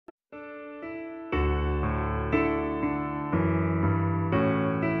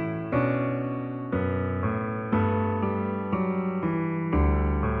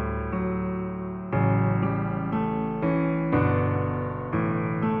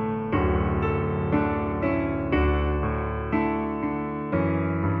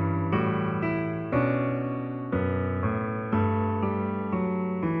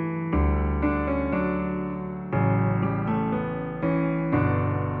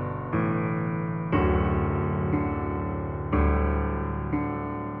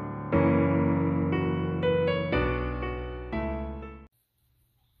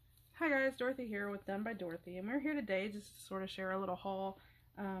Dorothy here with Done by Dorothy, and we're here today just to sort of share a little haul,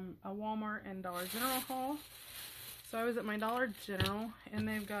 a Walmart and Dollar General haul. So I was at my Dollar General, and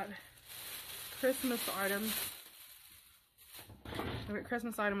they've got Christmas items. They've got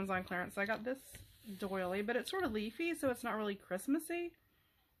Christmas items on clearance. So I got this doily, but it's sort of leafy, so it's not really Christmassy.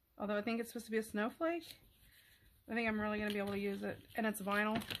 Although I think it's supposed to be a snowflake. I think I'm really going to be able to use it. And it's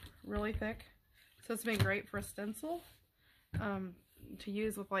vinyl, really thick. So it's been great for a stencil. To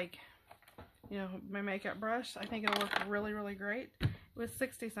use with, like, you know, my makeup brush. I think it'll work really, really great. It was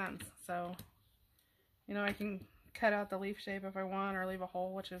 60 cents. So, you know, I can cut out the leaf shape if I want, or leave a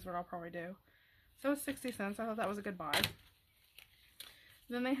hole, which is what I'll probably do. So it's 60 cents. I thought that was a good buy.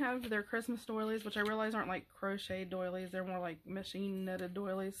 Then they have their Christmas doilies, which I realize aren't like crochet doilies. They're more like machine knitted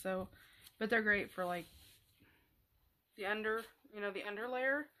doilies. So, but they're great for like the under, you know, the under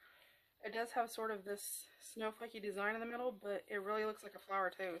layer. It does have sort of this snowflakey design in the middle, but it really looks like a flower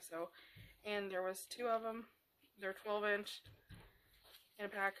too. So, and there was 2 of them. They're 12-inch in a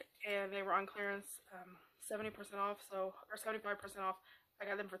pack, and they were on clearance, 70% off, so, or 75% off. I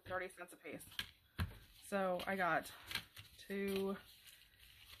got them for 30 cents a piece. So I got 2,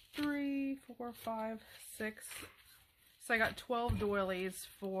 3, 4, 5, 6. So I got 12 doilies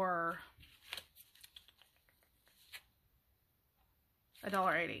for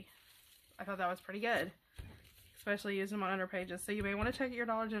 $1.80. I thought that was pretty good, especially using them on under pages. So you may want to check at your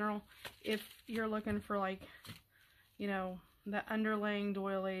Dollar General if you're looking for, like, you know, that underlaying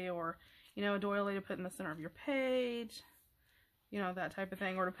doily, or, you know, a doily to put in the center of your page, you know, that type of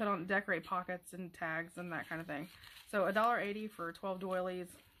thing, or to put on, decorate pockets and tags and that kind of thing. So $1.80 for 12 doilies,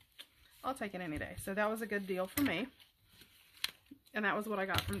 I'll take it any day. So that was a good deal for me, and that was what I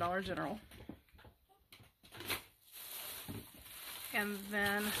got from Dollar General. And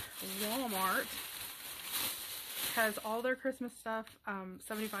then Walmart has all their Christmas stuff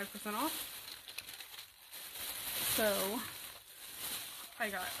 75% off. So I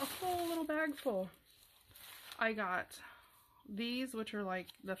got a whole little bag full. I got these, which are like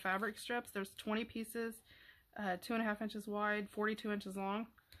the fabric strips. There's 20 pieces, 2.5 inches wide, 42 inches long.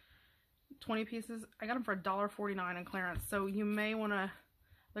 20 pieces. I got them for $1.49 on clearance. So you may want to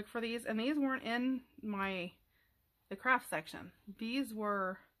look for these. And these weren't in the craft section. These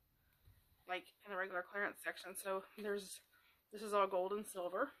were like in the regular clearance section. So this is all gold and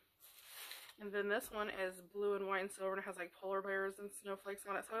silver, and then this one is blue and white and silver, and it has like polar bears and snowflakes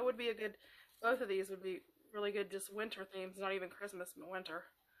on it. So it would be a good, both of these would be really good, just winter themes, not even Christmas, but winter.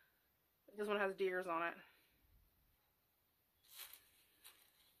 This one has deers on it.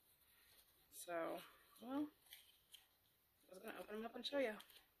 So, well, I was gonna open them up and show you.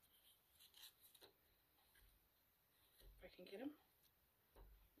 I can get them.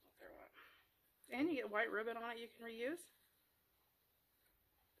 And you get white ribbon on it you can reuse.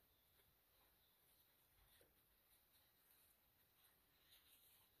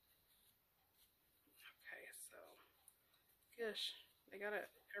 Okay, so gosh, they got it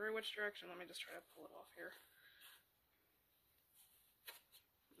every which direction. Let me just try to pull it off here.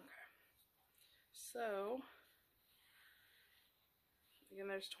 Okay, so again,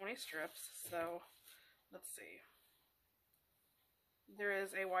 there's 20 strips. So let's see. There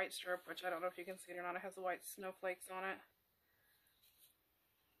is a white strip, which I don't know if you can see it or not. It has the white snowflakes on it.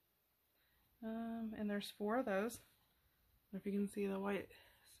 And there's 4 of those. I don't know if you can see the white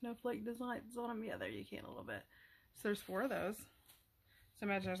snowflake designs on them. Yeah, there you can a little bit. So there's 4 of those. So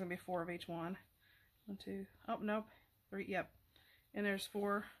imagine there's going to be 4 of each one. 1, 2, oh, nope. 3, yep. And there's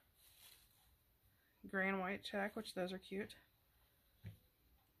 4 gray and white check, which those are cute.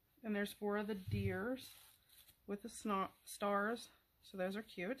 And there's 4 of the deers with the stars. So those are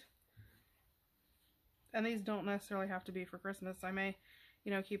cute. And these don't necessarily have to be for Christmas. I may,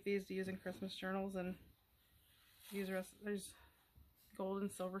 you know, keep these to use in Christmas journals, and use the rest. There's gold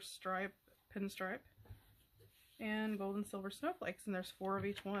and silver stripe, pinstripe, and gold and silver snowflakes, and there's 4 of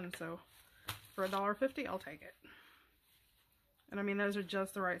each one. So for $1.50, I'll take it. And I mean, those are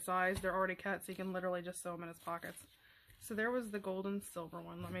just the right size. They're already cut, so you can literally just sew them in his pockets. So there was the gold and silver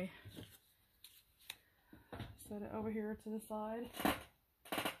one. Let me set it over here to the side.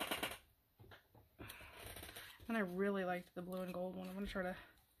 And I really liked the blue and gold one. I'm going to try to,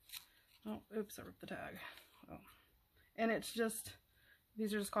 oh, oops, I ripped the tag. Oh. And it's just,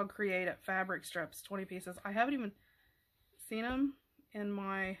 these are just called Create It fabric strips, 20 pieces. I haven't even seen them in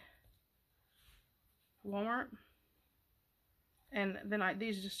my Walmart. And then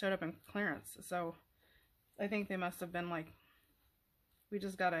these just showed up in clearance. So I think they must have been like, we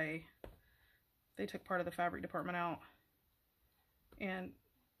just got they took part of the fabric department out and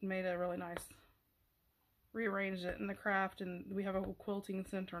made a really nice, rearranged it in the craft, and we have a whole quilting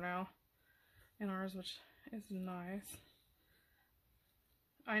center now. in ours, which is nice.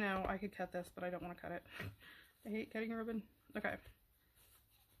 I know I could cut this, but I don't want to cut it. I hate cutting ribbon. Okay.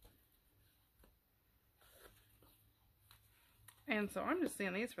 And so I'm just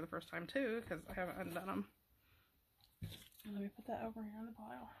seeing these for the first time too, because I haven't undone them. Let me put that over here in the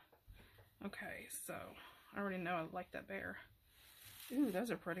pile. Okay, so I already know I like that bear. Ooh,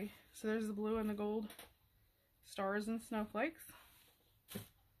 those are pretty. So there's the blue and the gold stars and snowflakes.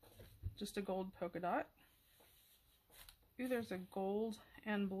 Just a gold polka dot. Ooh, there's a gold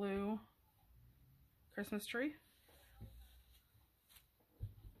and blue Christmas tree.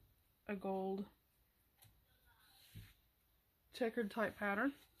 A gold checkered type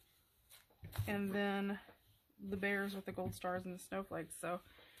pattern. And then the bears with the gold stars and the snowflakes. So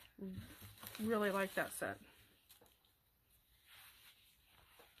really like that set.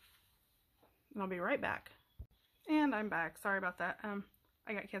 And I'll be right back. And I'm back. Sorry about that.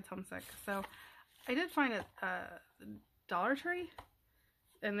 I got kids homesick. So I did find a Dollar Tree.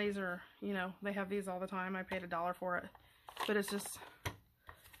 And these are, you know, they have these all the time. I paid $1 for it. But it's just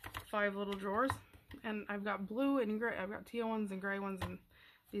 5 little drawers. And I've got blue and gray. I've got teal ones and gray ones and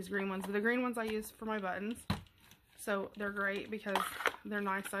these green ones. But the green ones I use for my buttons. So they're great because they're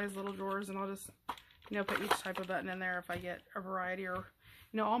nice sized little drawers. And I'll just, you know, put each type of button in there if I get a variety, or,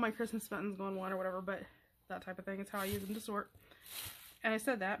 you know, all my Christmas buttons go in one or whatever. But that type of thing is how I use them to sort. And I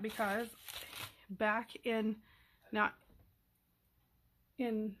said that because back in, not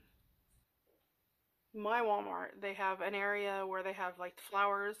in my Walmart, they have an area where they have like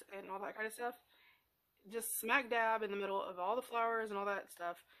flowers and all that kind of stuff. Just smack dab in the middle of all the flowers and all that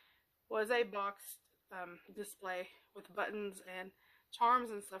stuff was a boxed display with buttons and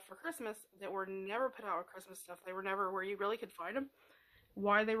charms and stuff for Christmas that were never put out with Christmas stuff. They were never where you really could find them.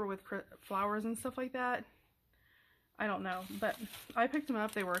 Why they were with flowers and stuff like that, I don't know. But I picked them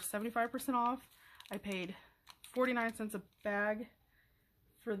up. They were 75% off. I paid 49 cents a bag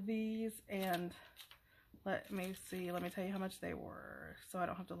for these, and let me see, let me tell you how much they were, so I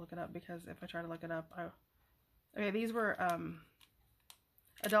don't have to look it up, because if I try to look it up, okay, these were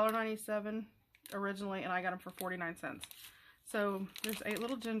 $1.97 originally, and I got them for 49 cents. So there's 8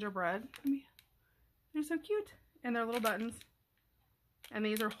 little gingerbread. They're so cute, and they're little buttons, and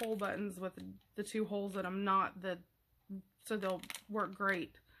these are whole buttons with the 2 holes in them, not the, so they'll work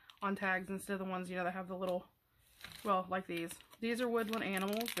great on tags instead of the ones, you know, that have the little, well, like these. These are woodland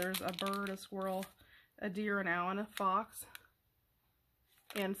animals. There's a bird, a squirrel, a deer, an owl, and a fox.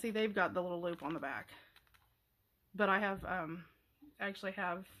 And see, they've got the little loop on the back. But I have, actually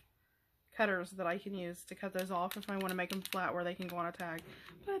have cutters that I can use to cut those off if I want to make them flat where they can go on a tag.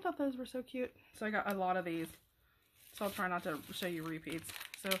 But I thought those were so cute. So I got a lot of these. So I'll try not to show you repeats.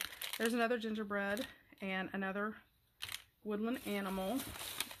 So there's another gingerbread and another woodland animal.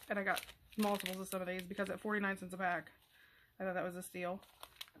 And I got multiples of some of these because at 49 cents a pack, I thought that was a steal.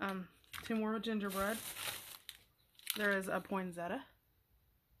 2 more gingerbread. There is a poinsettia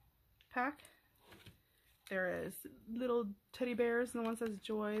pack. There is little teddy bears, and the one says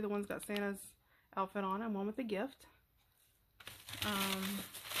joy. The one's got Santa's outfit on, and one with a gift.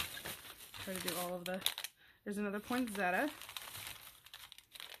 Try to do all of the. There's another poinsettia,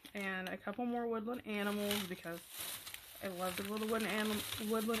 and a couple more woodland animals because I love the little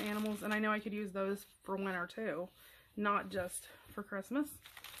woodland animals, and I know I could use those for winter too, not just for Christmas.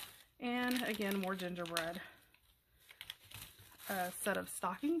 And again, more gingerbread. A set of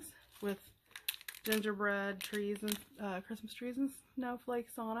stockings with gingerbread trees and Christmas trees and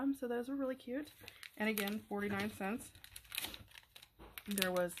snowflakes on them. So those were really cute. And again, 49 cents.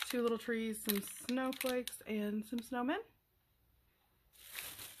 There was 2 little trees, some snowflakes, and some snowmen.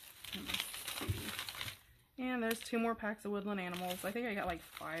 And there's 2 more packs of woodland animals. I think I got like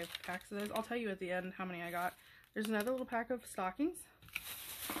 5 packs of those. I'll tell you at the end how many I got. There's another little pack of stockings.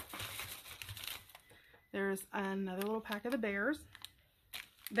 There's another little pack of the bears.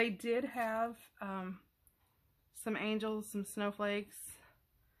 They did have some angels, some snowflakes,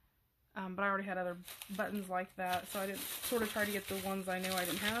 but I already had other buttons like that, so I didn't sort of try to get the ones I knew I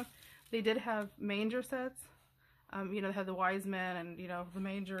didn't have. They did have manger sets. You know, they had the wise men and, you know, the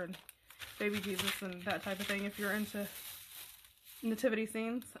manger and baby Jesus and that type of thing if you're into nativity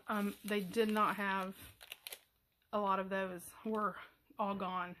scenes. They did not have a lot of those. Were all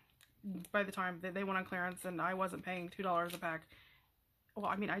gone by the time they went on clearance, and I wasn't paying $2 a pack. Well,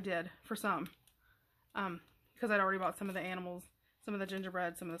 I mean, I did for some, because I'd already bought some of the animals, some of the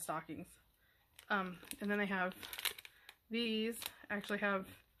gingerbread, some of the stockings. And then they have these actually have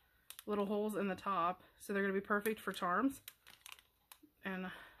little holes in the top, so they're going to be perfect for charms. And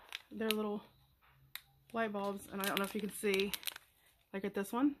they're little light bulbs, and I don't know if you can see, like at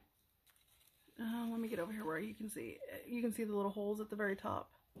this one, Let me get over here where you can see the little holes at the very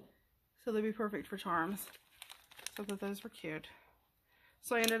top. So they'd be perfect for charms. So that those were cute.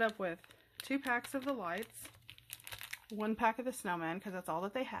 So I ended up with 2 packs of the lights, 1 pack of the snowmen, because that's all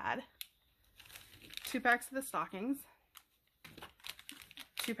that they had, 2 packs of the stockings,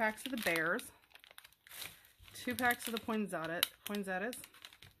 2 packs of the bears, 2 packs of the poinsettias,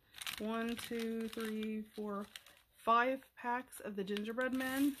 1, 2, 3, 4, 5 packs of the gingerbread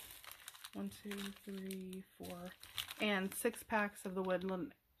men, 1, 2, 3, 4, and 6 packs of the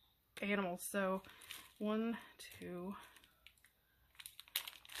woodland animals. So 1, 2,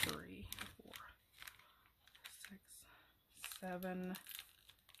 3, 4, 6, 7,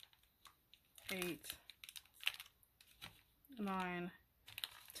 8, 9,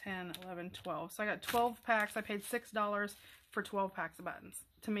 10, 11, 12. So I got 12 packs. I paid $6 for 12 packs of buttons.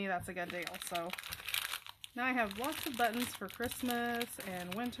 To me, that's a good deal. So now I have lots of buttons for Christmas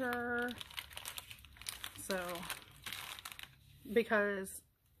and winter. So, because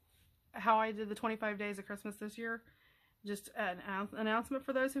how I did the 25 days of Christmas this year, just an announcement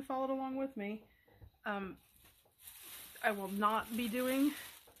for those who followed along with me. I will not be doing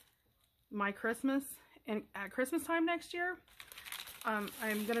my Christmas at Christmas time next year. I'm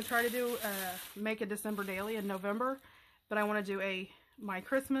going to try to make a December daily in November, but I want to do my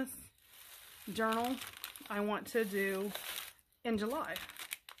Christmas journal I want to do in July.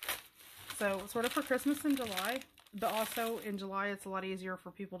 So sort of for Christmas in July, but also in July it's a lot easier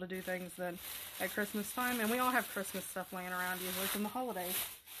for people to do things than at Christmas time. And we all have Christmas stuff laying around usually from the holidays.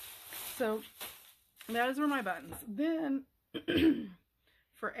 So those were my buttons. Then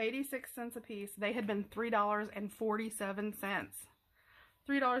for 86 cents a piece, they had been $3.47.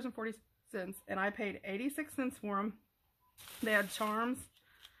 $3.40, and I paid 86 cents for them. They had charms,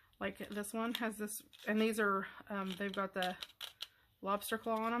 like this one has this, and these are, they've got the lobster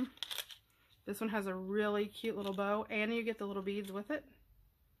claw on them. This one has a really cute little bow, and you get the little beads with it.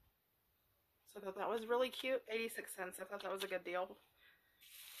 So I thought that was really cute. 86 cents. I thought that was a good deal.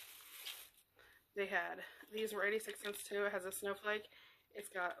 These were 86 cents too. It has a snowflake. It's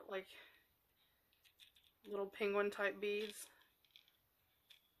got like little penguin type beads.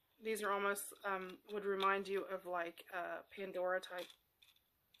 These are almost, would remind you of like Pandora type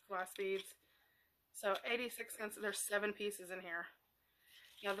glass beads. So 86 cents. There's 7 pieces in here.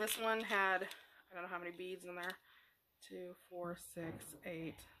 Now this one had, I don't know how many beads in there. 2, 4, 6,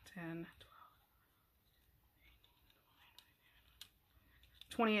 8, 10, 12,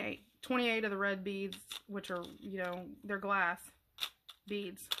 28. 28 of the red beads, which are, you know, they're glass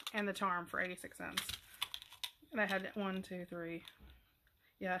beads, and the charm for 86 cents. And I had 1, 2, 3,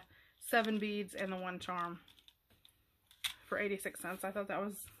 yeah, 7 beads and the 1 charm for 86 cents. I thought that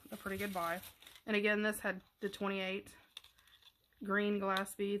was a pretty good buy. And again, this had the 28 green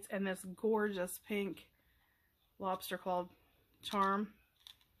glass beads and this gorgeous pink lobster claw charm.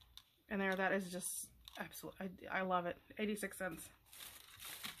 And that is just absolutely, I love it. 86 cents.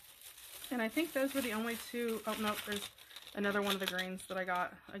 And I think those were the only 2. Oh no, there's another one of the greens that I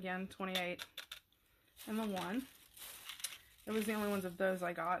got. Again, 28 and the 1. It was the only ones of those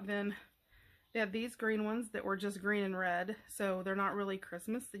I got. Then they had these green ones that were just green and red, so they're not really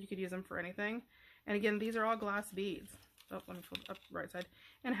Christmas, that you could use them for anything. And again, these are all glass beads. Oh, let me flip up the right side.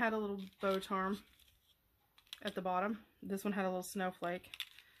 And had a little bow charm at the bottom. This one had a little snowflake.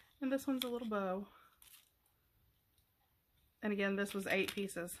 And this one's a little bow. And again, this was 8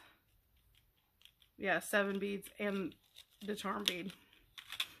 pieces. Yeah, 7 beads and the charm bead.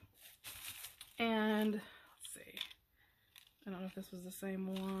 And let's see. I don't know if this was the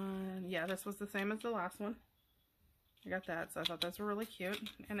same one. Yeah, this was the same as the last one. I got that, so I thought those were really cute.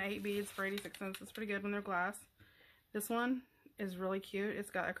 And 8 beads for 86 cents. It's pretty good when they're glass. This one is really cute. It's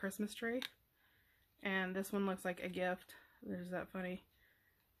got a Christmas tree. And this one looks like a gift. There's that funny.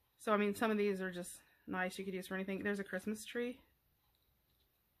 So, I mean, some of these are just nice. You could use for anything. There's a Christmas tree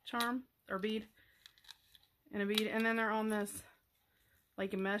charm or bead. And a bead. And then they're on this,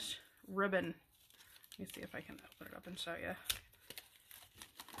 like, a mesh ribbon. Let me see if I can open it up and show you.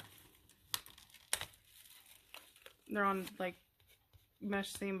 They're on, like,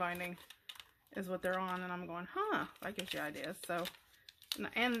 mesh seam binding is what they're on. And I'm going, huh, that gives you ideas. So,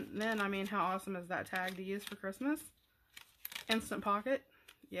 and then, I mean, how awesome is that tag to use for Christmas? Instant pocket.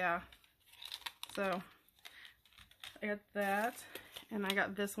 Yeah. So, I got that. And I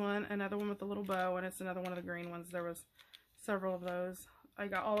got this one, another one with a little bow, and it's another one of the green ones. There was several of those. I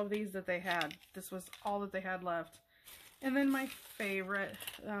got all of these that they had. This was all that they had left. And then my favorite,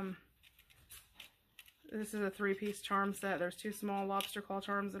 this is a 3-piece charm set. There's 2 small lobster claw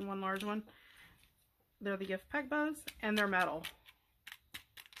charms and 1 large one. They're the gift pack bows, and they're metal.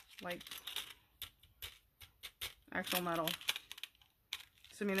 Like, actual metal.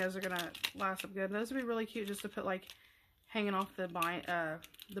 So I mean, those are gonna last up good. And those would be really cute just to put like hanging off the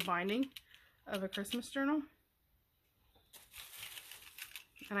binding of a Christmas journal.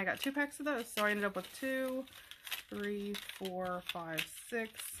 And I got 2 packs of those, so I ended up with 2, 3, 4, 5,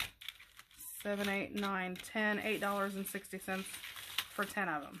 6, 7, 8, 9, 10, $8.60 for 10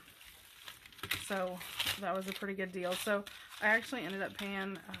 of them. So that was a pretty good deal. So I actually ended up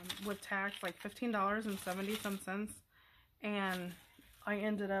paying with tax like $15.70, and I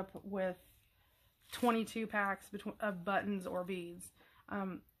ended up with 22 packs of buttons or beads,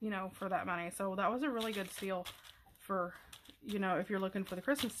 you know, for that money. So that was a really good steal for, you know, if you're looking for the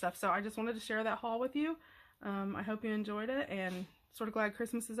Christmas stuff. So I just wanted to share that haul with you. I hope you enjoyed it, and sort of glad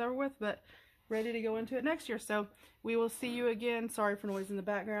Christmas is over with, but ready to go into it next year. So we will see you again. Sorry for noise in the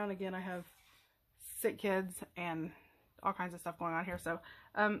background. Again, I have sick kids and all kinds of stuff going on here. So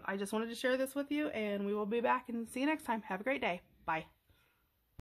I just wanted to share this with you, and we will be back and see you next time. Have a great day. Bye.